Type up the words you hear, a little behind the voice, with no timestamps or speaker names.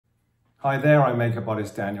Hi there, I'm makeup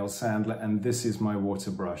artist Daniel Sandler, and this is my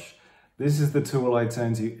water brush. This is the tool I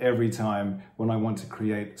turn to every time when I want to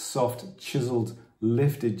create soft, chiseled,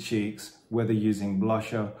 lifted cheeks, whether using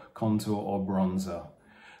blusher, contour, or bronzer.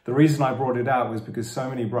 The reason I brought it out was because so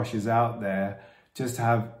many brushes out there just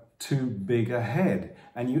have too big a head,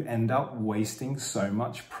 and you end up wasting so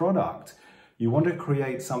much product. You want to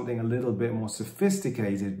create something a little bit more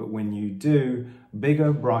sophisticated, but when you do,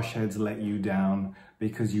 bigger brush heads let you down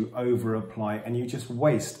because you over apply and you just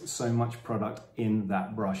waste so much product in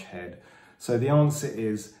that brush head. So the answer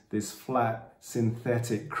is this flat,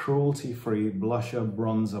 synthetic, cruelty-free blusher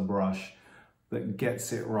bronzer brush that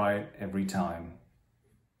gets it right every time.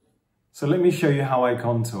 So let me show you how I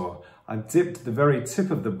contour. I dipped the very tip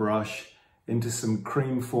of the brush into some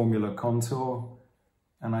cream formula contour,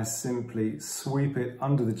 and I simply sweep it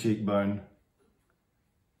under the cheekbone.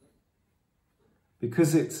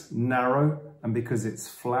 Because it's narrow and because it's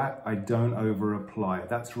flat, I don't over apply.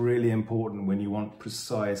 That's really important when you want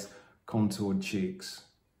precise contoured cheeks.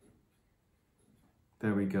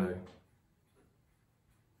 There we go.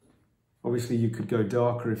 Obviously you could go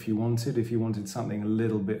darker if you wanted something a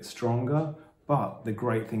little bit stronger, but the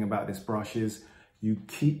great thing about this brush is you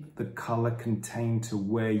keep the color contained to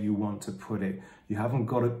where you want to put it. You haven't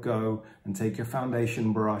got to go and take your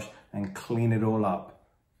foundation brush and clean it all up.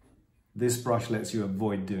 This brush lets you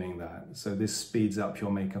avoid doing that. So this speeds up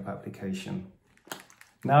your makeup application.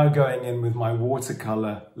 Now going in with my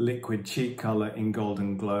watercolor liquid cheek color in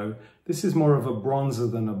Golden Glow. This is more of a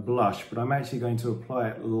bronzer than a blush, but I'm actually going to apply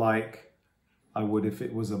it like I would if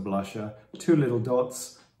it was a blusher. 2 little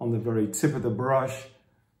dots on the very tip of the brush.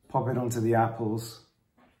 Pop it onto the apples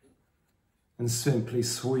and simply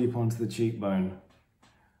sweep onto the cheekbone.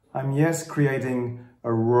 I'm, yes, creating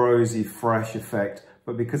a rosy, fresh effect,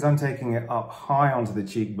 but because I'm taking it up high onto the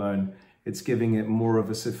cheekbone, it's giving it more of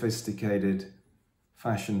a sophisticated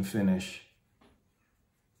fashion finish.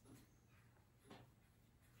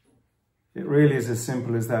 It really is as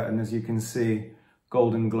simple as that, and as you can see,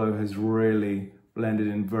 Golden Glow has really blended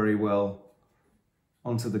in very well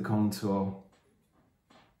onto the contour.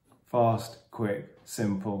 Fast, quick,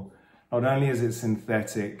 simple. Not only is it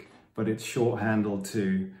synthetic, but it's short handled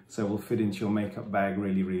too, so it will fit into your makeup bag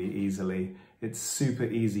really, really easily. It's super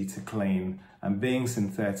easy to clean, and being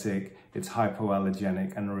synthetic, it's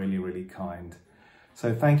hypoallergenic and really, really kind.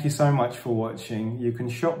 So thank you so much for watching. You can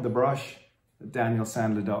shop the brush at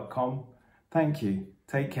danielsandler.com. Thank you.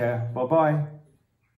 Take care. Bye-bye.